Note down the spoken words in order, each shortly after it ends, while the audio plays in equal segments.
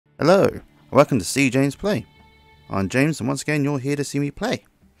Hello, and welcome to See James Play. I'm James, and once again you're here to see me play.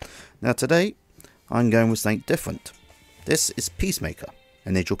 Now today, I'm going with something different. This is Peacemaker,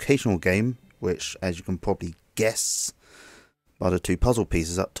 an educational game which, as you can probably guess by the two puzzle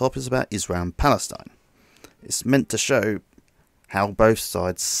pieces up top, is about Israel and Palestine. It's meant to show how both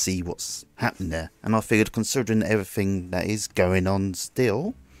sides see what's happening there, and I figured, considering everything that is going on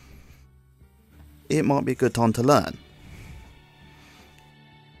still, it might be a good time to learn.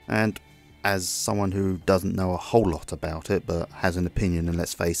 And as someone who doesn't know a whole lot about it but has an opinion, and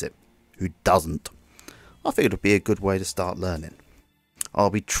let's face it, who doesn't, I figured it would be a good way to start learning. I'll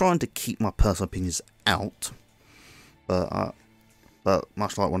be trying to keep my personal opinions out, but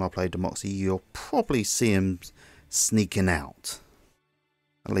much like when I played Democracy, you'll probably see them sneaking out.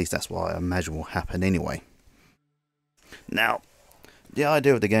 At least that's what I imagine will happen anyway. Now, the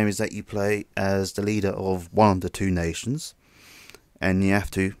idea of the game is that you play as the leader of one of the two nations, and you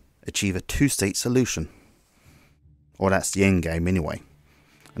have to achieve a two-state solution. Or that's the end game anyway.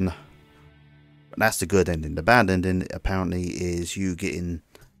 And that's the good ending. The bad ending apparently is you getting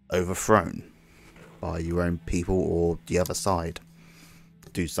overthrown by your own people or the other side.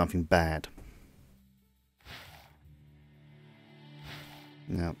 Do something bad.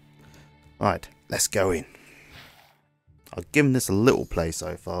 Now, right, let's go in. I've given this a little play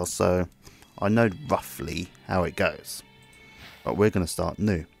so far, so I know roughly how it goes. But we're going to start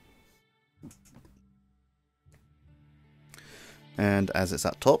new. And as it's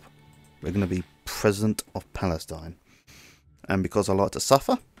at top, we're going to be President of Palestine. And because I like to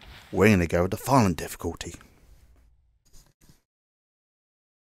suffer, we're going to go with the violent difficulty.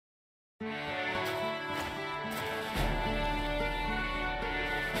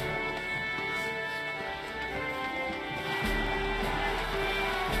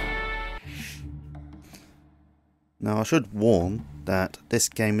 Now I should warn that this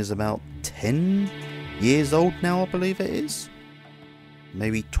game is about 10 years old now, I believe it is.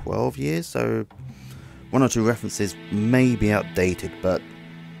 Maybe 12 years, so one or two references may be outdated, but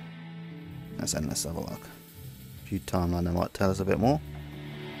let's have a look. A few timeline that might tell us a bit more.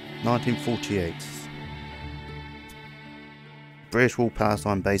 1948. British rule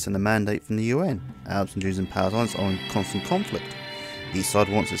Palestine based on a mandate from the UN. Arabs and Jews in Palestine are in constant conflict. Each side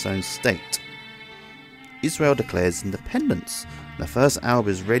wants its own state. Israel declares independence. The first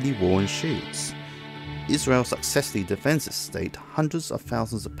Arab-Israeli war ensues. Israel successfully defends its state. Hundreds of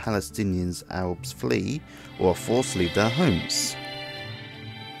thousands of Palestinians Arabs flee or are forced to leave their homes.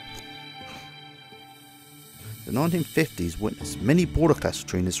 The 1950s witnessed many border clashes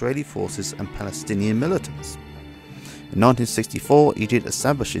between Israeli forces and Palestinian militants. In 1964, Egypt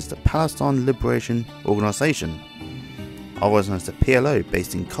establishes the Palestine Liberation Organization, otherwise known as the PLO,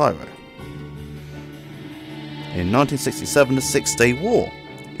 based in Cairo. In 1967, the Six-Day War.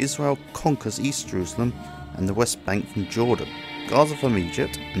 Israel conquers East Jerusalem and the West Bank from Jordan, Gaza from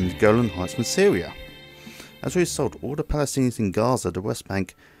Egypt, and the Golan Heights from Syria. As a result, all the Palestinians in Gaza, the West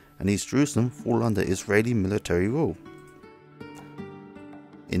Bank, and East Jerusalem fall under Israeli military rule.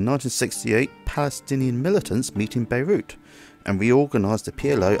 In 1968, Palestinian militants meet in Beirut and reorganize the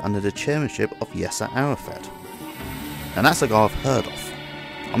PLO under the chairmanship of Yasser Arafat. And that's a guy I've heard of.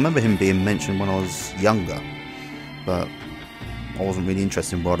 I remember him being mentioned when I was younger, but I wasn't really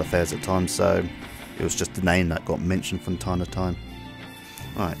interested in world affairs at the time, so it was just the name that got mentioned from time to time.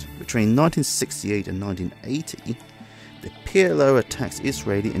 Right, between 1968 and 1980, the PLO attacks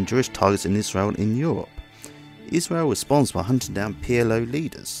Israeli and Jewish targets in Israel and in Europe. Israel responds by hunting down PLO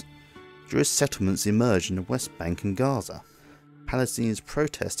leaders. Jewish settlements emerge in the West Bank and Gaza. Palestinians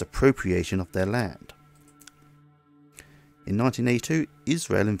protest appropriation of their land. In 1982,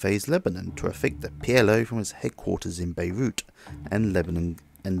 Israel invades Lebanon to evict the PLO from its headquarters in Beirut and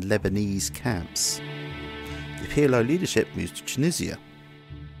Lebanese camps. The PLO leadership moves to Tunisia.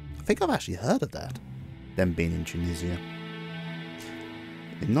 I think I've actually heard of that, them being in Tunisia.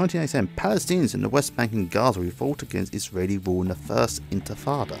 In 1987, Palestinians in the West Bank and Gaza revolt against Israeli rule in the First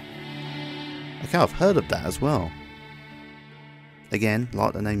Intifada. Okay, I've heard of that as well. Again,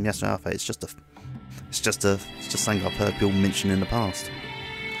 like the name Yasser Arafat, it's just something I've heard people mention in the past.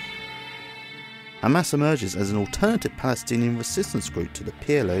 Hamas emerges as an alternative Palestinian resistance group to the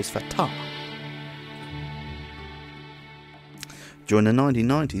PLO's Fatah. During the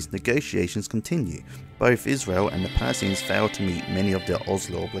 1990s, negotiations continue. Both Israel and the Palestinians fail to meet many of their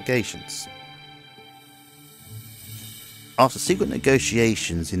Oslo obligations. After secret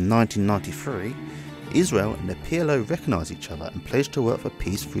negotiations in 1993, Israel and the PLO recognise each other and pledge to work for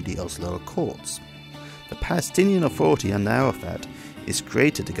peace through the Oslo Accords. The Palestinian Authority under Arafat is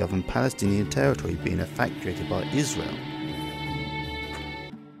created to govern Palestinian territory being evacuated by Israel.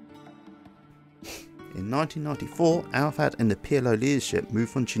 In 1994, Arafat and the PLO leadership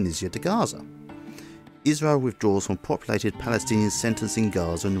moved from Tunisia to Gaza. Israel withdraws from populated Palestinian centres in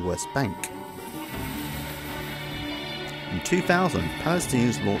Gaza and the West Bank. In 2000,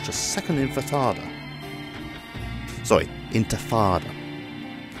 Palestinians launched a second intifada.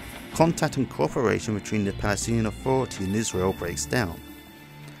 Contact and cooperation between the Palestinian Authority and Israel breaks down.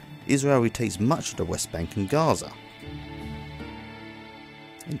 Israel retakes much of the West Bank and Gaza.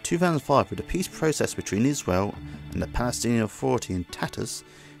 In 2005, with the peace process between Israel and the Palestinian Authority in tatters,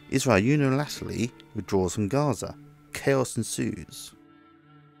 Israel unilaterally withdraws from Gaza. Chaos ensues.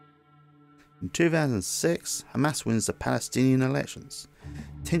 In 2006, Hamas wins the Palestinian elections.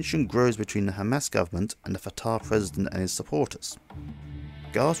 Tension grows between the Hamas government and the Fatah president and his supporters.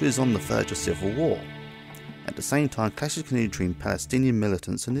 Gaza is on the verge of civil war. At the same time, clashes continue between Palestinian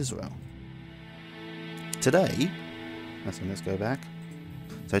militants and Israel. Today, let's go back.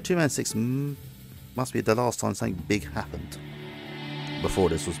 So 2006 must be the last time something big happened before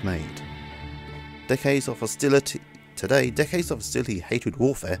this was made. Decades of hostility, hatred,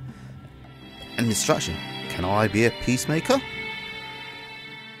 warfare, and destruction. Can I be a peacemaker?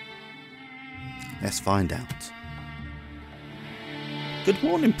 Let's find out. Good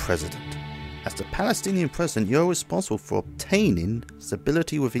morning, President. As the Palestinian President, you're responsible for obtaining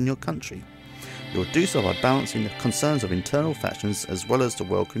stability within your country. You'll do so by balancing the concerns of internal factions as well as the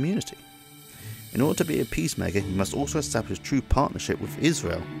world community. In order to be a peacemaker, you must also establish true partnership with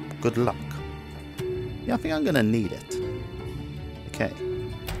Israel. Good luck. Yeah, I think I'm going to need it. Okay.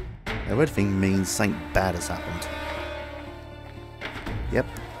 Now, red thing means something bad has happened. Yep.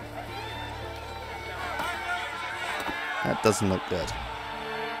 That doesn't look good.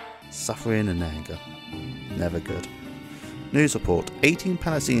 Suffering and anger. Never good. News report. 18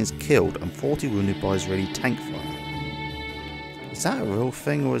 Palestinians killed and 40 wounded by Israeli tank fire. Is that a real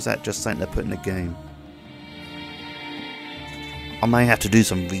thing, or is that just something they put in the game? I may have to do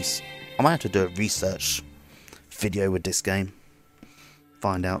a research video with this game.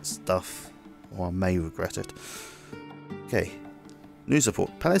 Find out stuff, or I may regret it. Okay. News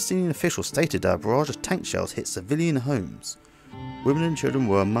report. Palestinian officials stated that a barrage of tank shells hit civilian homes. Women and children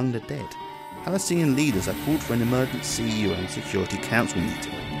were among the dead. Palestinian leaders have called for an emergency UN Security Council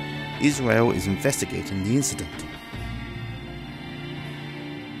meeting. Israel is investigating the incident.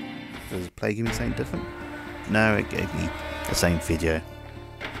 Does it play give me something different? No, it gave me the same video.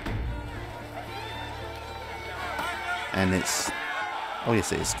 And it's... oh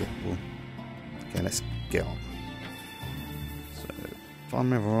yes, it is skippable. Okay, let's get on. So, if I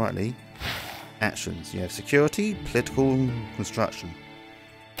remember rightly, actions. You have security, political, construction.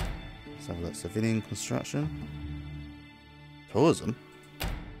 Let's have a look. Civilian construction. Tourism.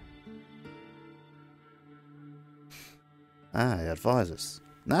 Advisors.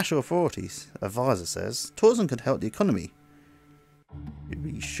 National authorities. Advisor says tourism could help the economy.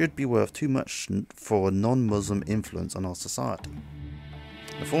 It should be worth too much for a non-Muslim influence on our society.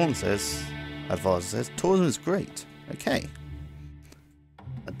 The forum says, advisor says, tourism is great. Okay.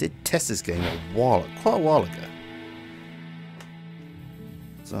 I did test this game quite a while ago.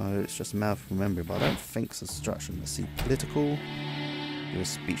 So it's just a matter of remembering, but I don't think it's instruction. Let's see, political, give a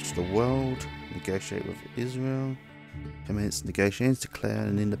speech to the world, negotiate with Israel, commence negotiations, declare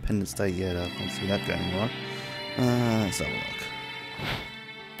an independent state. Yeah, I can't see that going right. Let's have a look.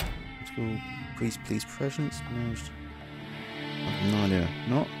 Political, police presence, managed. I have no idea.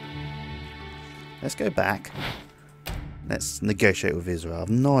 Not. Let's go back. Let's negotiate with Israel. I have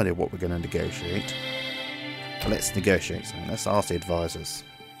no idea what we're going to negotiate. But let's negotiate something. Let's ask the advisors.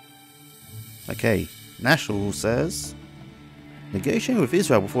 Okay, National says, negotiating with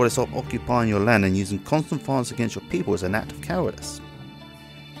Israel before they stop occupying your land and using constant violence against your people is an act of cowardice.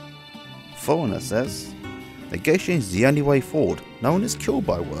 Foreigner says, negotiating is the only way forward. No one is killed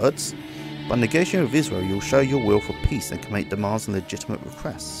by words. By negotiating with Israel, you'll show your will for peace and can make demands and legitimate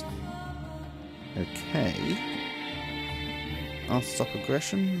requests. Okay. I'll stop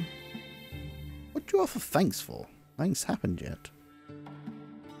aggression. What do you offer thanks for? Nothing's happened yet.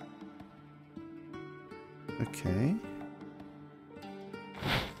 Okay.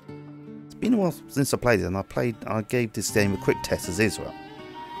 It's been a while since I played it, and I gave this game a quick test as Israel.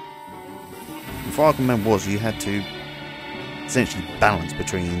 Before I can remember was you had to essentially balance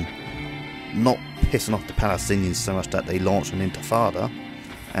between not pissing off the Palestinians so much that they launched an intifada,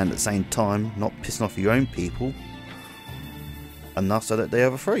 and at the same time not pissing off your own people enough so that they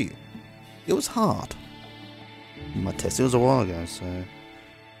overthrow you. It was hard. My test, it was a while ago, so...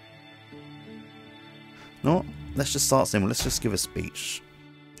 No, let's just start simple. Let's just give a speech.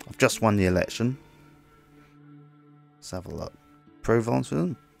 I've just won the election. Let's have a look. Pro-violence with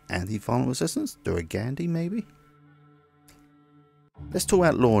them? anti-violent resistance? Duragandhi, maybe? Let's talk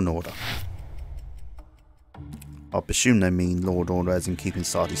about law and order. I presume they mean law and order as in keeping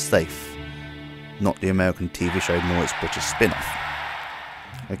society safe, not the American TV show nor its British spin-off.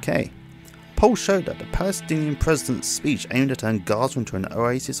 Okay. Polls showed that the Palestinian president's speech aimed to turn Gaza into an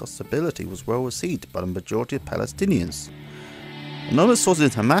oasis of stability was well received by the majority of Palestinians. Anonymous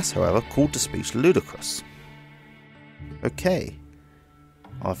sources in Hamas, however, called the speech ludicrous. Okay.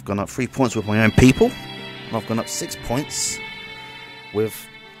 I've gone up 3 points with my own people, and I've gone up 6 points with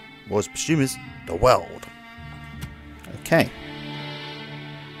what I presume is the world. Okay.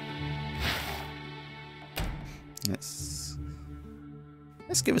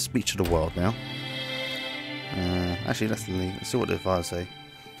 Let's give a speech to the world now. Actually, let's see what the advisors say.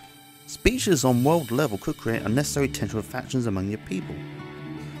 Speeches on world level could create unnecessary tension with factions among your people.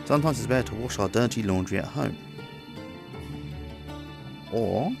 Sometimes it's better to wash our dirty laundry at home.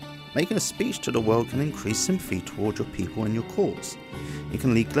 Or, making a speech to the world can increase sympathy towards your people and your cause. It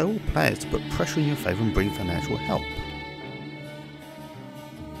can lead global players to put pressure in your favour and bring financial help.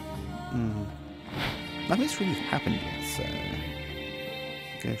 Nothing's really happened yet, so...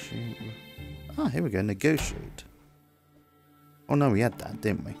 Negotiate... Ah, here we go, negotiate. Oh no, we had that,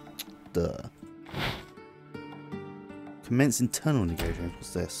 didn't we? Duh. Commence internal negotiations,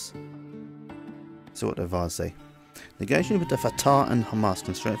 what's this? So what the advisors say. Negotiating with the Fatah and Hamas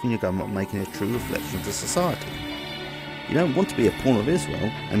can strengthen your government, making a true reflection of the society. You don't want to be a pawn of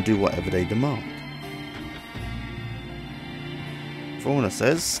Israel and do whatever they demand. Foreigner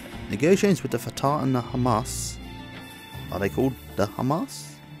says, negotiations with the Fatah and the Hamas, are they called the Hamas?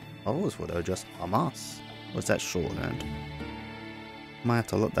 I always thought they were just Hamas. Or is that shorthand? Might have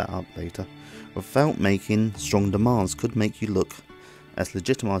to look that up later. Without making strong demands could make you look as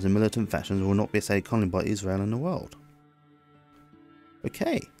legitimising militant factions will not be a safe economy by Israel and the world.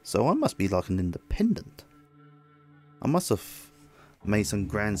 Okay, so I must be like an independent. I must have made some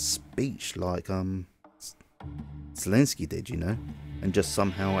grand speech like Zelensky did, you know, and just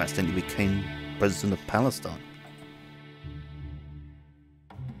somehow accidentally became president of Palestine.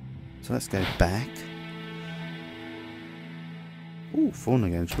 So let's go back. Ooh, foreign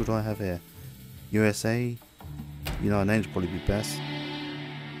again. What do I have here? USA, United Nations would probably be best.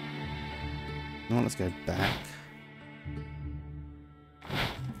 No, let's go back.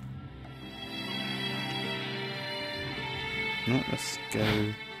 No, let's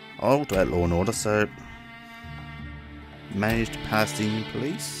go. I'll do that law and order. So, managed Palestinian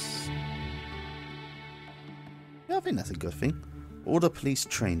police. Yeah, I think that's a good thing. Order police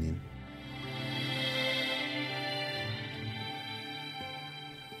training.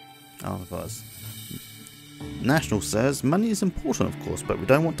 Oh, it was. National says, money is important of course, but we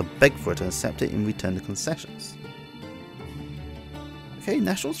don't want to beg for it and accept it in return to concessions. Okay,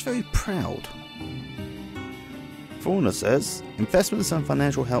 National's very proud. Foreigner says, investments and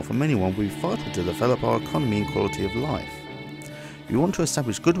financial help from anyone will be vital to develop our economy and quality of life. We want to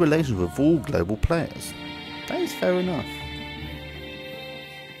establish good relations with all global players. That is fair enough.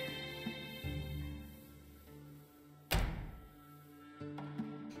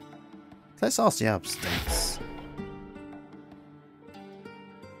 Let's ask the Arab states.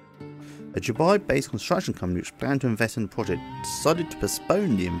 A Dubai-based construction company which planned to invest in the project decided to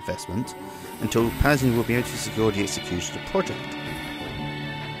postpone the investment until Palestinians will be able to secure the execution of the project.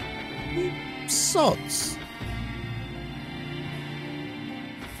 You sods!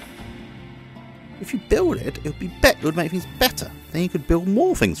 If you build it, it would be better. It would make things better. Then you could build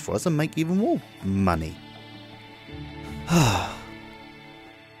more things for us and make even more money.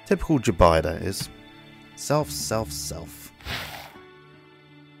 Typical Dubai, that is. Self.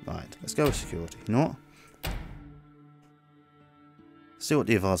 Right, let's go with security. You know what? See what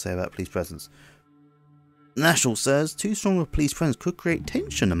the advisors say about police presence. National says too strong of police presence could create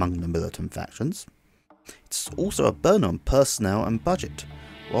tension among the militant factions. It's also a burden on personnel and budget,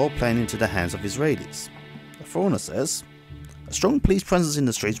 while playing into the hands of Israelis. The foreigner says, a strong police presence in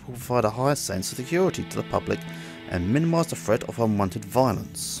the streets will provide a higher sense of security to the public and minimise the threat of unwanted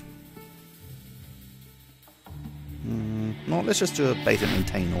violence. No, let's just do a basic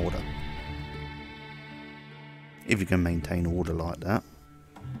maintain order. If you can maintain order like that.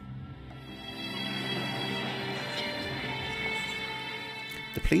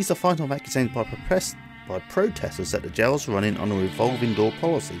 The police are fighting off accusations by protesters that the jails are running on a revolving door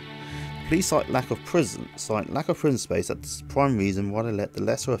policy. The police cite lack of prison space as the prime reason why they let the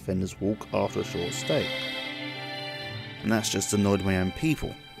lesser offenders walk after a short stay. And that's just annoyed my own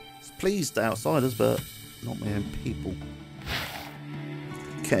people. It's pleased outsiders, but not my own people.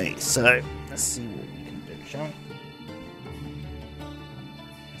 Okay, so let's see what we can do, shall we?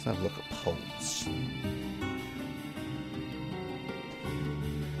 Let's have a look at polls.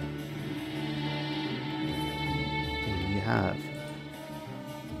 You have.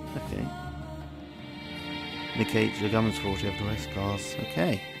 Okay. Indicates your government's fault you have the race cars.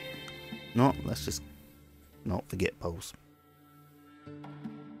 Okay. Not, let's just not forget polls.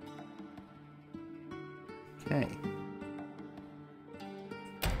 Okay.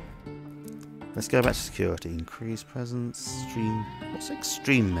 Let's go back to security. Increase presence, extreme. What's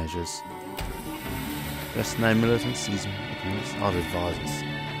extreme measures? Rest no militants, season. Okay, other advisors.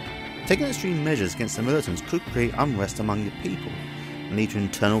 Taking extreme measures against the militants could create unrest among your people and lead to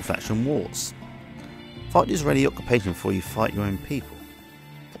internal faction wars. Fight the Israeli occupation before you fight your own people.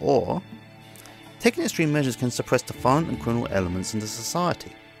 Or, taking extreme measures can suppress the violent and criminal elements in the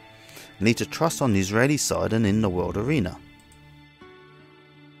society and lead to trust on the Israeli side and in the world arena.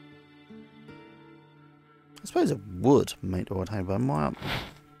 I suppose it would make the world happy, but my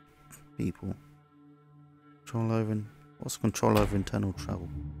people. Control over. What's control over internal trouble?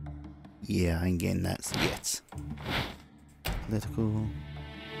 Yeah, I ain't getting that yet. Political.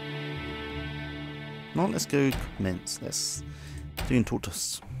 No, let's go commence. Let's do and talk to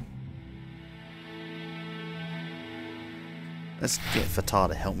us. Let's get Fatah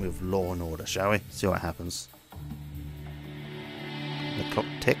to help me with law and order, shall we? See what happens. The clock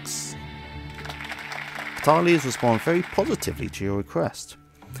ticks. Fatah leaders respond very positively to your request.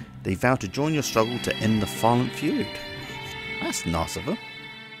 They vow to join your struggle to end the violent feud. That's nice of them.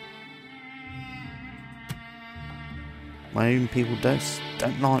 My own people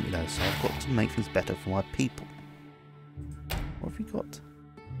don't like me though, so I've got to make things better for my people. What have we got?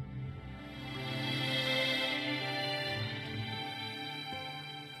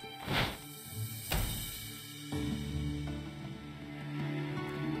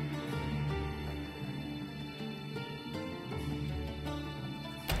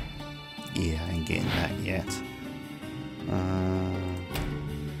 Yeah, I ain't getting that yet.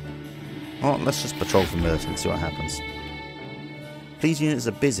 Well, let's just patrol for militants and see what happens. Police units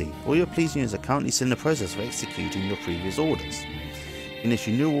are busy. All your police units are currently still in the process of executing your previous orders. You can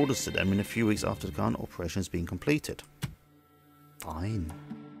issue new orders to them in a few weeks after the current operation has been completed. Fine.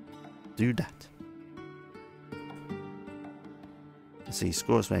 Do that. Let's see,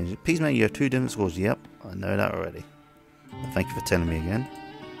 scores managed. Peacemaker, you have 2 different scores. Yep, I know that already. Thank you for telling me again.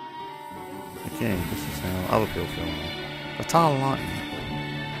 Okay, this is how other people feel now. But I like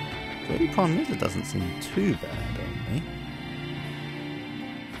me. The only Prime Minister doesn't seem too bad on me.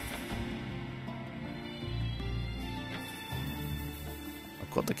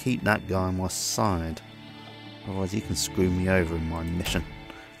 I've got to keep that guy on my side. Otherwise he can screw me over in my mission.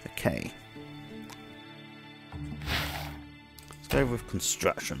 Okay. Let's go with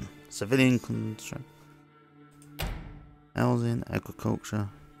construction. Civilian construction. Housing, agriculture,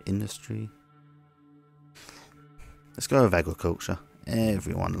 industry. Let's go with agriculture.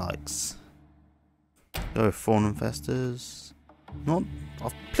 Everyone likes. Go with foreign investors. Not.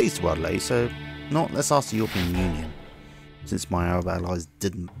 I've pleased the world lady, so not. Let's ask the European Union, since my Arab allies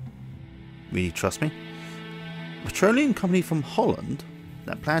didn't really trust me. A petroleum company from Holland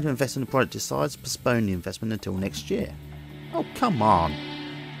that planned to invest in the project decides to postpone the investment until next year. Oh, come on.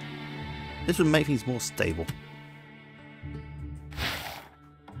 This would make things more stable.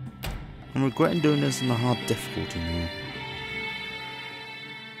 I'm regretting doing this in a hard difficulty now.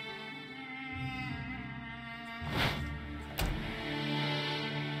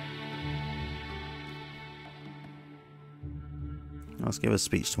 Let's give a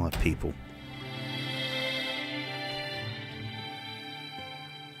speech to my people.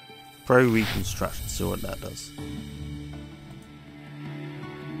 Pro-reconstruction, see what that does.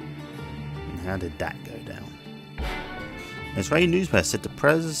 And how did that go down? An Israeli newspaper said the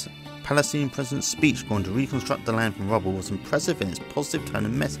Palestinian president's speech going to reconstruct the land from rubble was impressive in its positive tone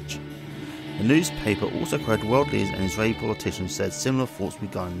and message. The newspaper also quoted world leaders and Israeli politicians who said similar thoughts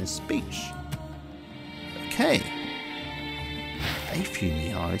regarding this speech. Okay. They flew me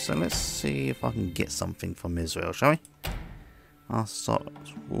high, so let's see if I can get something from Israel, shall we? I'll start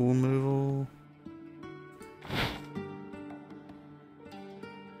wall removal.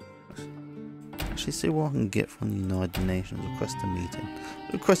 Actually, see what I can get from the United Nations. Request a meeting.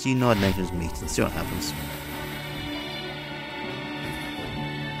 Request a United Nations meeting. See what happens.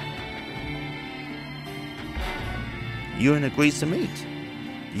 UN agrees to meet.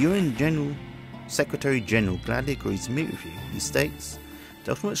 The UN Secretary General gladly agrees to meet with you. He states,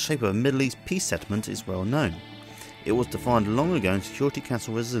 the ultimate shape of a Middle East peace settlement is well known. It was defined long ago in Security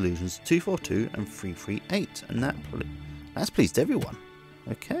Council resolutions 242 and 338, and that's pleased everyone.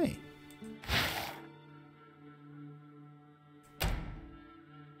 Okay.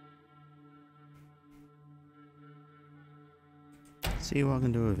 See what I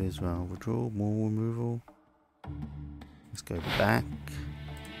can do with Israel. Withdrawal, more removal. Let's go back.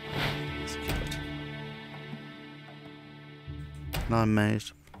 Security. Can I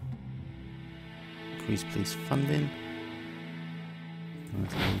manage? Increase police funding.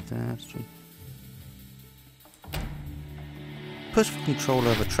 Push for control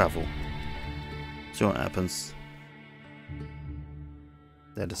over travel. See what happens.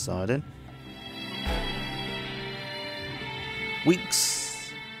 They're deciding.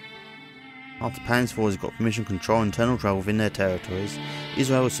 Weeks after Palestine has got permission to control internal travel within their territories,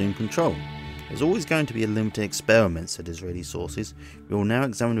 Israel will assume control. There's always going to be a limited experiment, said Israeli sources. We will now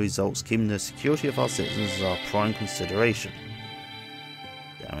examine the results, keeping the security of our citizens as our prime consideration.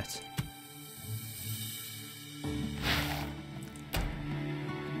 Damn it.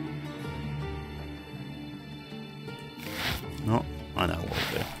 No, I know what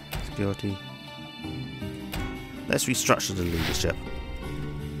we'll do. Security. Let's restructure the leadership.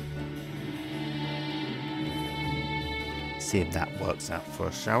 See if that works out for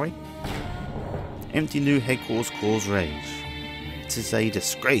us, shall we? Empty new headquarters cause rage. It is a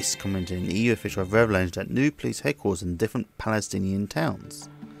disgrace, commented an EU official of revelation that new police headquarters in different Palestinian towns.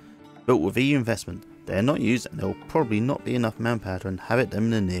 Built with EU investment, they are not used and there will probably not be enough manpower to inhabit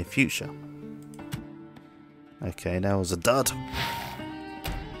them in the near future. Okay, that was a dud.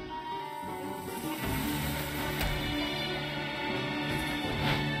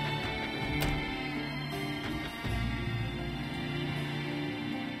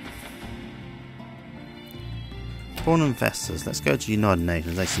 Foreign investors, let's go to United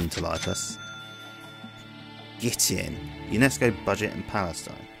Nations, they seem to like us. Get in. UNESCO budget in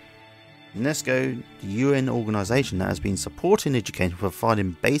Palestine. UNESCO, the UN organisation that has been supporting education,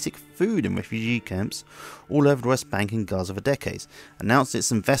 providing basic food in refugee camps all over the West Bank and Gaza for decades, announced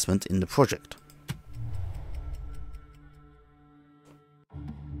its investment in the project.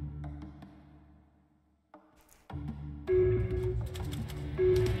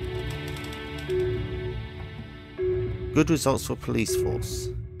 Good results for police force.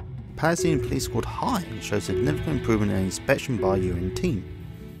 Palestinian police scored high and showed significant improvement in inspection by UN team.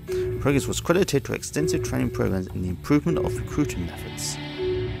 Progress was credited to extensive training programs in the improvement of recruiting methods.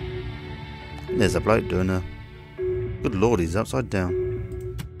 There's a bloke doing a... Good lord, he's upside down.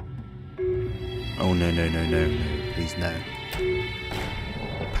 Oh no, no, no, no, no, please no.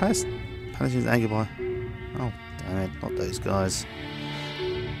 Palestinians angered by... Oh damn it, not those guys.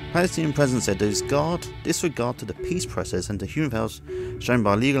 Palestinian president said disregard to the peace process and to human values shown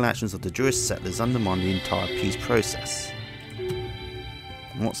by illegal actions of the Jewish settlers undermine the entire peace process.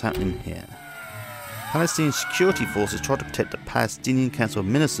 And what's happening here? Palestinian security forces tried to protect the Palestinian Council of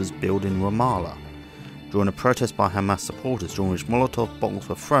Ministers building in Ramallah during a protest by Hamas supporters, during which Molotov bottles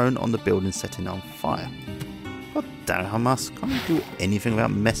were thrown on the building, setting it on fire. God damn it, Hamas, can't you do anything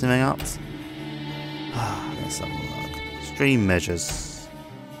without messing me up? Let's have a look. Extreme measures.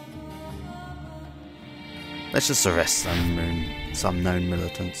 Let's just arrest some known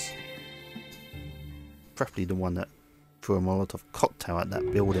militants. Preferably the one that threw a Molotov cocktail at that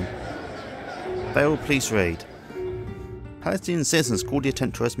building. Failed police raid. Palestinian citizens called the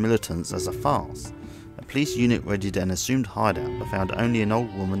attempt to arrest militants as a farce. A police unit raided an assumed hideout but found only an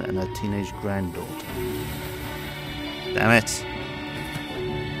old woman and her teenage granddaughter. Damn it.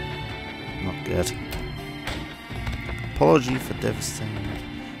 Not good. Apology for devastating.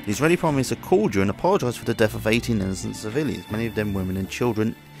 The Israeli Prime Minister called you and apologised for the death of 18 innocent civilians, many of them women and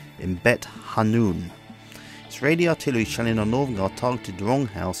children, in Bet Hanun. Israeli artillery shelling on Northern Gaza targeted the wrong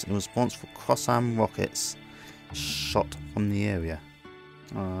house in response for Qassam rockets shot from the area.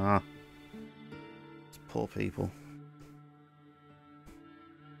 Ah, poor people.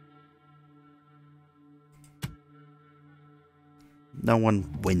 No one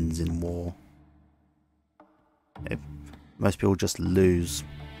wins in war. Most people just lose.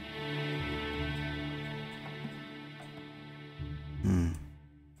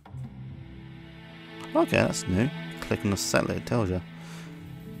 Okay, that's new. Click on the satellite, it tells you.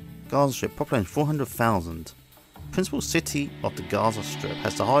 Gaza Strip, population 400,000. Principal city of the Gaza Strip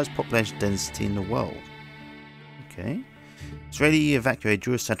has the highest population density in the world. Okay. Israeli evacuated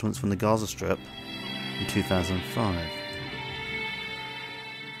Jewish settlements from the Gaza Strip in 2005.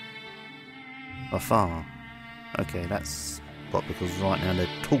 Afar. Okay, that's what, because right now they're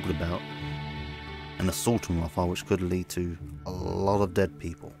talking about an assault on Rafah, which could lead to a lot of dead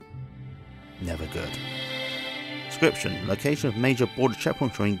people. Never good. Description: location of major border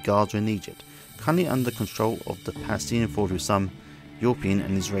checkpoint between Gaza and Egypt, currently under control of the Palestinian forces with some European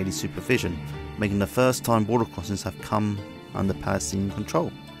and Israeli supervision, making the first time border crossings have come under Palestinian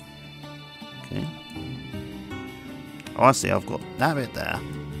control. Okay. Oh, I see, I've got that bit there,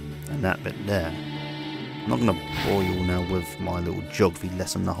 and that bit there. I'm not going to bore you all now with my little geography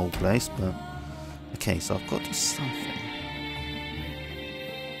lesson the whole place, but... Okay, so I've got to do something.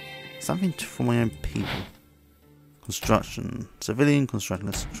 Something for my own people. Construction. Civilian construction,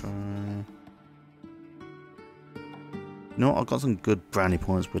 let's try... You know what, I've got some good brownie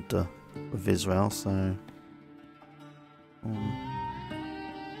points with Israel, so...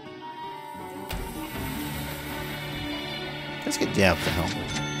 Let's get the Alpha to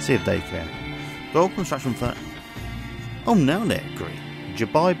help. See if they care. Gold construction for... Oh, now they agree. A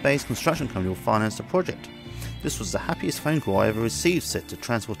Dubai-based construction company will finance the project. This was the happiest phone call I ever received, said the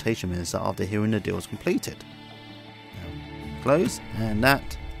Transportation Minister after hearing the deal was completed. Now, close, and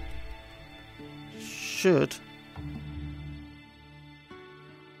that should...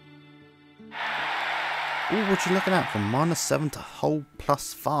 Ooh, what you looking at? From -7 to whole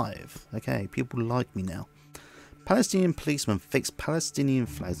 +5. Okay, people like me now. Palestinian policemen fixed Palestinian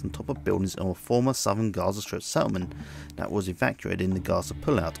flags on top of buildings in a former southern Gaza Strip settlement that was evacuated in the Gaza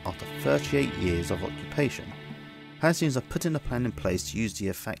pullout after 38 years of occupation. Palestinians are putting a plan in place to use the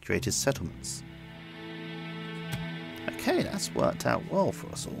evacuated settlements. Okay, that's worked out well for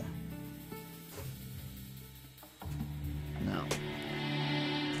us all.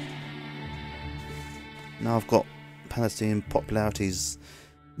 Now I've got Palestinian popularity's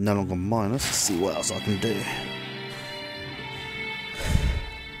no longer mine. Let's see what else I can do.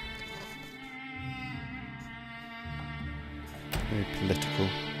 Very political.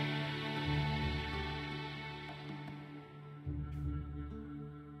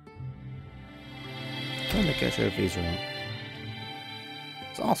 I'll negotiate with Israel.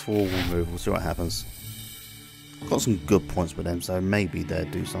 Let's ask for all removal, see what happens. I've got some good points with them, so maybe they'll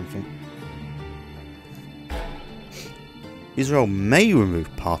do something. Israel may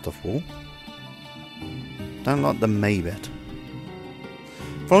remove part of wall. Don't like the may bit.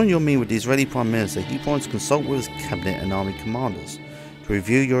 Following your meeting with the Israeli Prime Minister, he plans to consult with his cabinet and army commanders to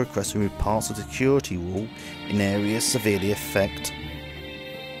review your request to remove parts of the security wall in areas severely affect.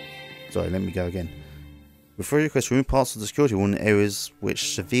 Sorry, let me go again. Refer your request to remove parts of the security wall in areas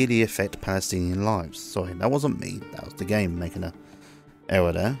which severely affect Palestinian lives. Sorry, that wasn't me. That was the game making an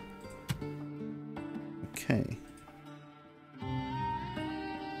error there. Okay.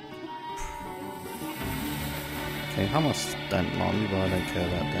 Okay, Hamas don't like me, but I don't care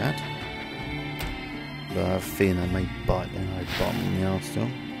about that. But I have a feeling I may bite them. I bite me in the arse still.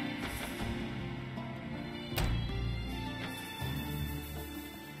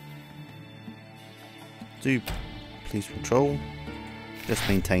 Do police patrol. Just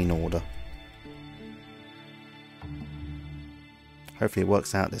maintain order. Hopefully it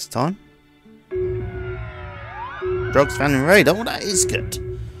works out this time. Drugs found in raid. Oh, that is good.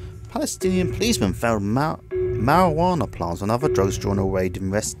 Palestinian policemen found marijuana plants and other drugs during a raid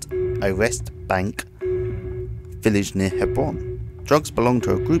in a West Bank village near Hebron. Drugs belong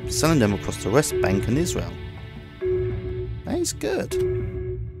to a group selling them across the West Bank and Israel. That is good.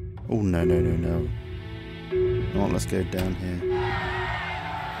 Oh, no. Right, let's go down here.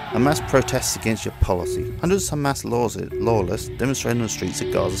 A mass protests against your policy. Hundreds of Hamas loyalists demonstrating on the streets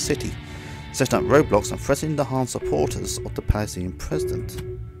of Gaza City, setting up roadblocks and threatening to harm supporters of the Palestinian president.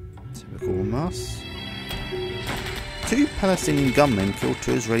 Typical Hamas. 2 Palestinian gunmen killed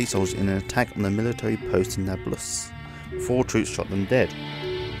 2 Israeli soldiers in an attack on the military post in Nablus. 4 troops shot them dead.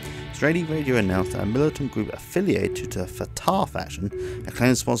 Israeli radio announced that a militant group affiliated to the Fatah faction had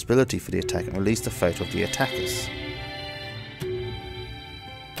claimed responsibility for the attack and released a photo of the attackers.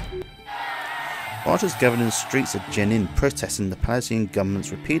 Rioters gathered in the streets of Jenin protesting the Palestinian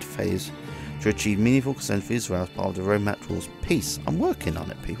government's repeated failures to achieve meaningful consent for Israel as part of the roadmap towards peace. I'm working on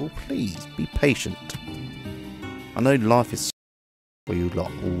it, people. Please be patient. I know life is for you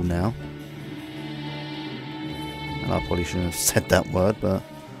lot all now. And I probably shouldn't have said that word, but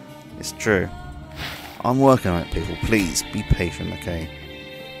it's true. I'm working on it, people. Please be patient, okay?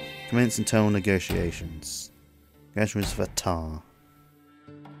 Commence internal negotiations. Negotiations for Fatah.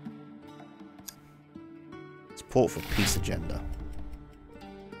 Support for peace agenda.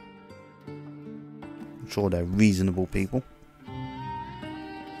 I'm sure they're reasonable people.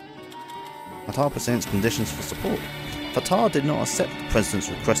 Fatah presents conditions for support. Fatah did not accept the president's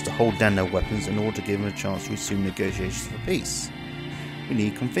request to hold down their weapons in order to give him a chance to resume negotiations for peace. We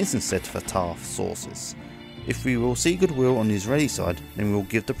need convincing, said Fatah sources. If we will see goodwill on the Israeli side, then we will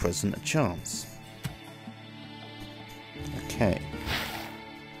give the president a chance. Okay.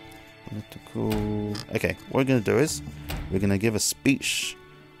 Political. Okay, what we're going to do is we're going to give a speech.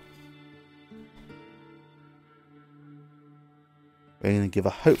 We're going to give a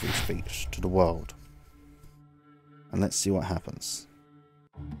hopeful speech to the world. And let's see what happens.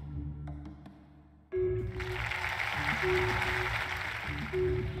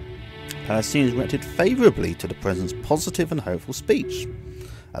 Palestinians reacted favourably to the President's positive and hopeful speech.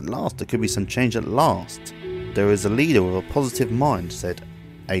 At last, there could be some change at last. There is a leader with a positive mind, said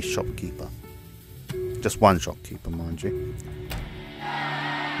a shopkeeper. Just one shopkeeper, mind you.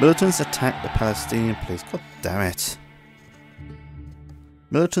 Militants attacked the Palestinian police. God damn it.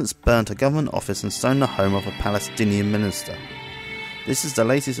 Militants burnt a government office and stoned the home of a Palestinian minister. This is the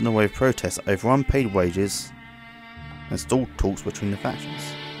latest in a wave of protests over unpaid wages and stalled talks between the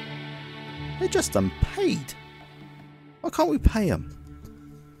factions. They're just unpaid. Why can't we pay them?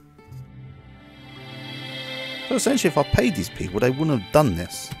 So essentially, if I paid these people, they wouldn't have done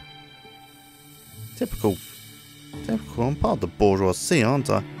this. Typical. I'm part of the bourgeoisie, aren't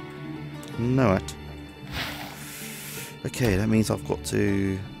I? I know it. Okay, that means I've got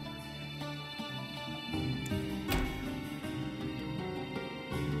to...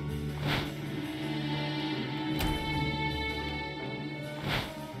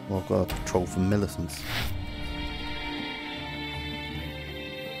 Well, I've got to patrol for militants.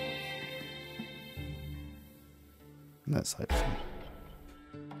 Let's hope so.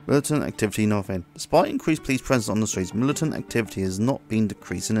 Militant activity North End. Despite increased police presence on the streets, militant activity has not been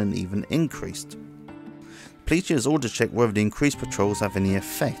decreasing and even increased. Police chief has ordered to check whether the increased patrols have any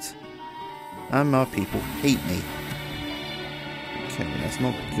effect. And my people hate me. Okay, that's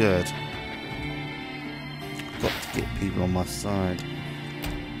not good. I've got to get people on my side.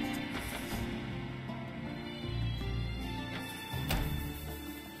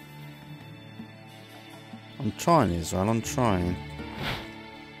 I'm trying, Israel, I'm trying.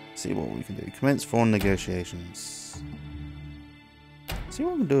 See what we can do. Commence foreign negotiations. See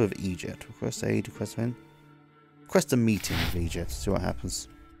what we can do with Egypt. Request aid, request event. Request a meeting with Egypt. See what happens.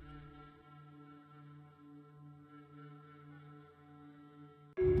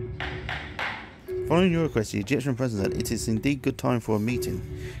 Following your request, the Egyptian president said it is indeed good time for a meeting.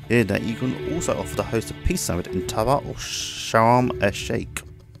 Here that you can also offer to host a peace summit in Taba or Sharm el-Sheikh.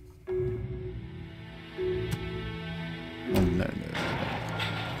 Oh no.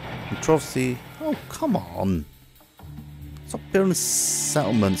 Controversy. Oh, come on. Stop building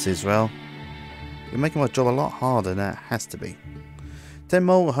settlements, Israel. You're making my job a lot harder than it has to be. 10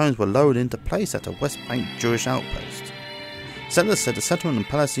 mobile homes were lowered into place at a West Bank Jewish outpost. Settlers said the settlement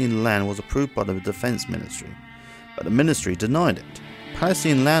on Palestinian land was approved by the Defense Ministry, but the ministry denied it.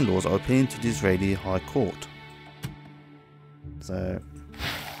 Palestinian landlords are appealing to the Israeli High Court. So,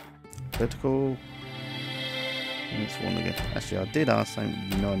 political... Actually, I did ask the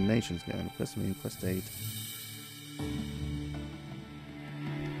United Nations going. Request aid.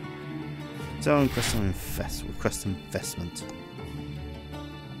 So request investment.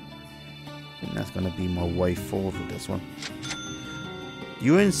 I think that's going to be my way forward with this one.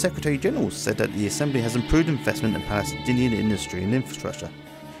 UN Secretary General said that the Assembly has improved investment in Palestinian industry and infrastructure.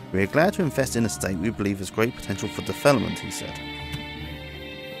 We are glad to invest in a state we believe has great potential for development, he said.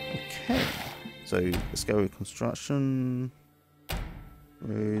 Okay. So let's go with construction.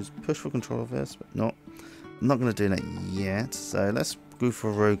 Roads, push for control of this, but not. I'm not going to do that yet. So let's go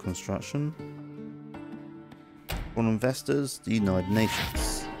for road construction. For investors, the United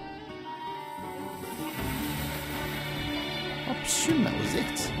Nations. I presume that was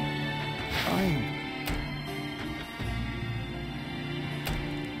it. Fine.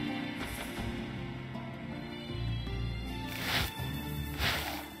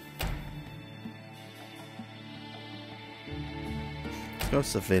 Go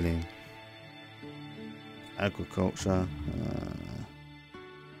civilian. Agriculture.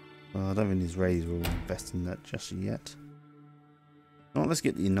 Well, I don't think the Israelis will invest in that just yet. Now, let's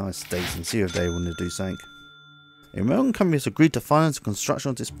get the United States and see if they want to do something. A American company has agreed to finance the construction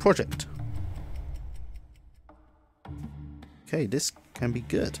of this project. Okay, this can be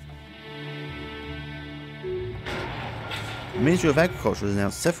good. The Ministry of Agriculture has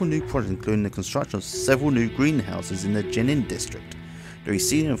announced several new projects, including the construction of several new greenhouses in the Jenin district. The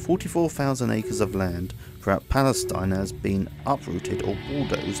receiving of 44,000 acres of land throughout Palestine has been uprooted or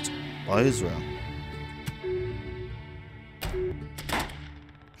bulldozed by Israel.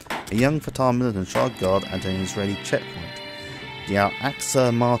 A young Fatah militant shot guard at an Israeli checkpoint. The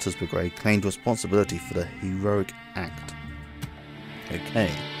Al-Aqsa Martyrs Brigade claimed responsibility for the heroic act.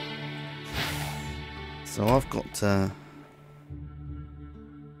 Okay. So I've got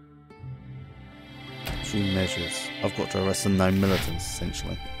measures. I've got to arrest some known militants,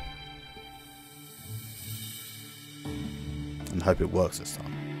 essentially. And hope it works this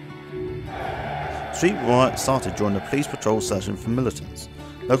time. Street riot started during the police patrol searching for militants.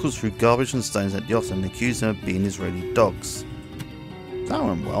 Locals threw garbage and stones at the officer and accused them of being Israeli dogs. That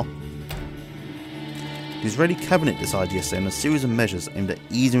went well. The Israeli cabinet decided yesterday on a series of measures aimed at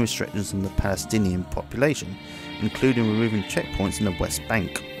easing restrictions on the Palestinian population, including removing checkpoints in the West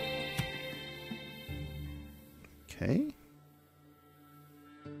Bank. Okay.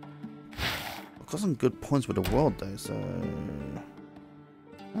 I've got some good points with the world though, so...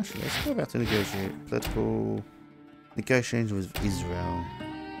 Actually, let's go back to negotiate political negotiations with Israel.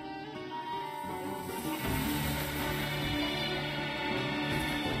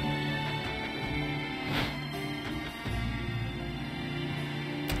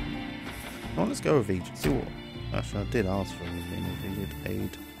 Well, let's go with Egypt. See what? Actually, I did ask for Egypt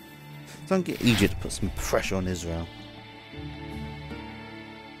aid. So I can get Egypt to put some pressure on Israel.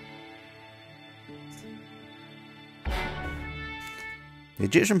 The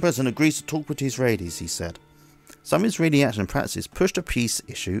Egyptian president agrees to talk with the Israelis, he said. Some Israeli action and practices pushed the peace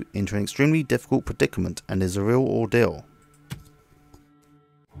issue into an extremely difficult predicament and is a real ordeal.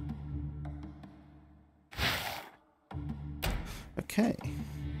 Okay.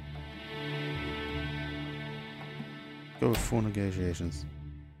 Go with full negotiations.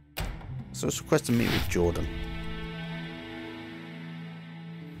 So let's request to meet with Jordan.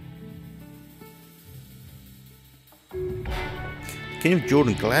 The King of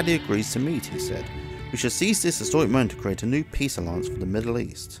Jordan gladly agrees to meet, he said. We should seize this historic moment to create a new peace alliance for the Middle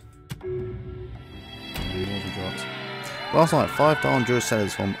East. What have we got? Last night, 5 down Jewish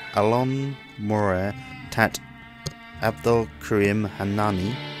settlers from Alon Morer Tat Abdul Karim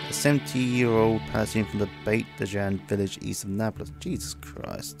Hanani, a 70-year-old Palestinian from the Beit Dajan village east of Nablus. Jesus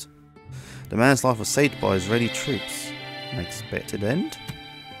Christ. The man's life was saved by Israeli troops. An expected end?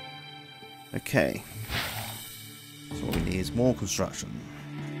 Okay. So what we need is more construction.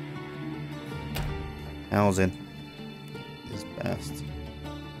 Housing is best.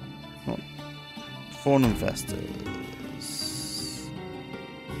 Not foreign investors.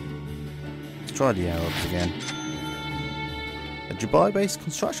 Let's try the Arabs again. A Dubai-based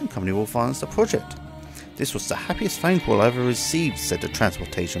construction company will finance the project. This was the happiest phone call I ever received, said the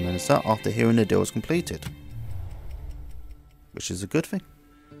transportation minister after hearing the deal was completed. Which is a good thing.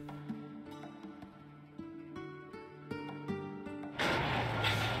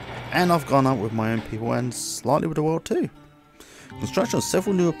 And I've gone up with my own people and slightly with the world too. Construction of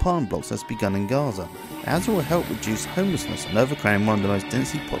several new apartment blocks has begun in Gaza, as will help reduce homelessness and overcrowding one of the most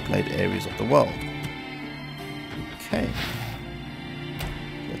densely populated areas of the world. Okay.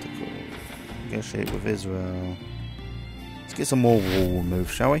 Political. Negotiate with Israel. Let's get some more wall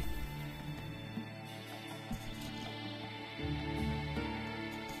removed, shall we?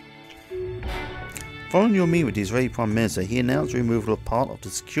 Following your meeting with the Israeli Prime Minister, he announced the removal of part of the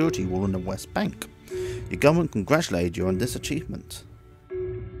security wall in the West Bank. Your government congratulated you on this achievement.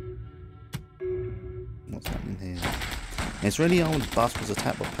 What's happening here? An Israeli armed bus was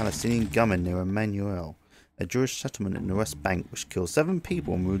attacked by Palestinian gunmen near Emmanuel, a Jewish settlement in the West Bank, which killed 7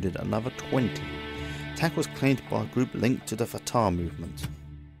 people and wounded another 20. The attack was claimed by a group linked to the Fatah movement.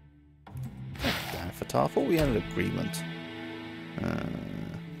 Damn Fatah, I thought we had an agreement.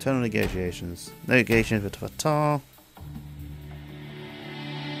 Internal negotiations. Negotiations with Fatah.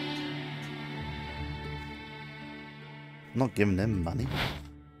 Not giving them money.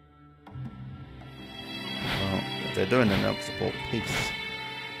 Well, if they're doing it, they'll support peace.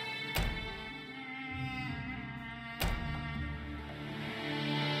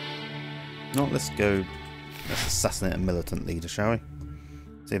 No, let's go. Let's assassinate a militant leader, shall we?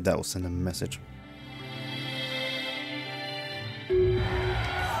 See if that will send them a message.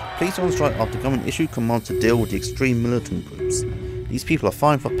 Police are on strike after the government issued commands to deal with the extreme militant groups. These people are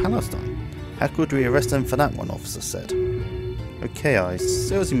fighting for Palestine. How could we arrest them for that, one officer said. Okay, I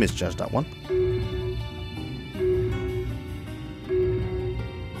seriously misjudged that one.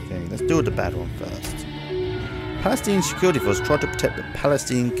 Okay, let's deal with the bad one first. Palestinian security forces tried to protect the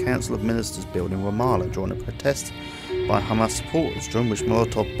Palestinian Council of Ministers building in Ramallah during a protest by Hamas supporters, during which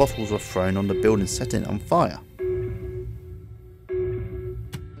Molotov bottles were thrown on the building, setting it on fire.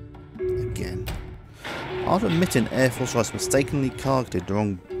 After admitting Air Force rights mistakenly targeted the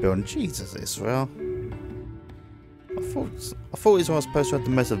wrong building. Jesus, Israel. I thought Israel was supposed to have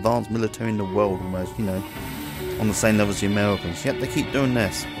the most advanced military in the world, almost, you know, on the same level as the Americans. Yet they keep doing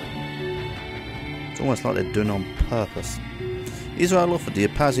this. It's almost like they're doing it on purpose. Israel offered the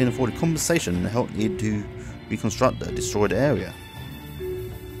Palestinian Authority compensation and help need to reconstruct the destroyed area.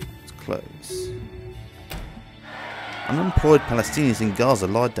 Let's close. Unemployed Palestinians in Gaza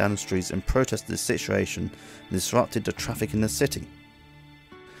lied down the streets and protested the situation and disrupted the traffic in the city.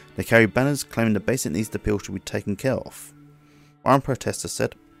 They carried banners claiming the basic needs of the people should be taken care of. One protester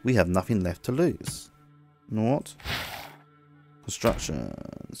said, "We have nothing left to lose." What? Construction,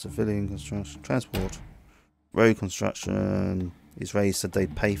 civilian construction, transport, road construction. Israelis said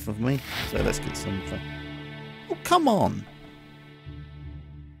they'd pay for me, so let's get some. Oh, come on!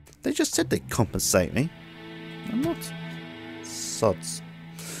 They just said they'd compensate me. I'm not. Sods.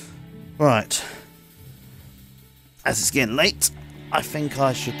 Right. As it's getting late, I think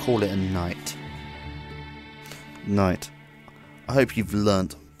I should call it a night. Night. I hope you've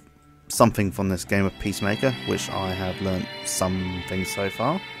learnt something from this game of Peacemaker, which I have learnt some things so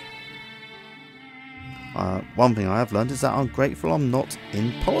far. One thing I have learnt is that I'm grateful I'm not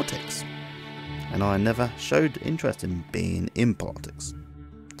in politics, and I never showed interest in being in politics.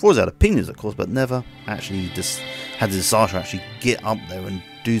 I've always had opinions, of course, but never actually just had the desire to actually get up there and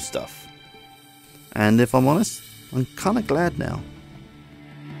do stuff. And if I'm honest, I'm kind of glad now.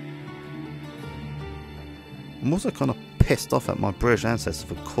 I'm also kind of pissed off at my British ancestors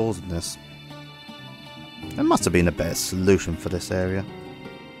for causing this. There must have been a better solution for this area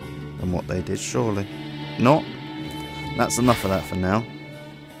than what they did, surely. Not? That's enough of that for now.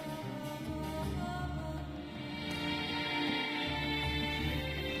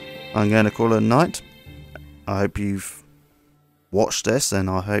 I'm going to call it a night. I hope you've watched this, and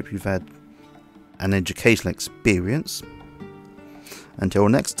I hope you've had an educational experience. Until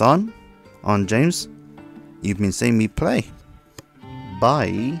next time, I'm James. You've been seeing me play.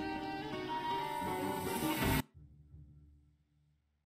 Bye.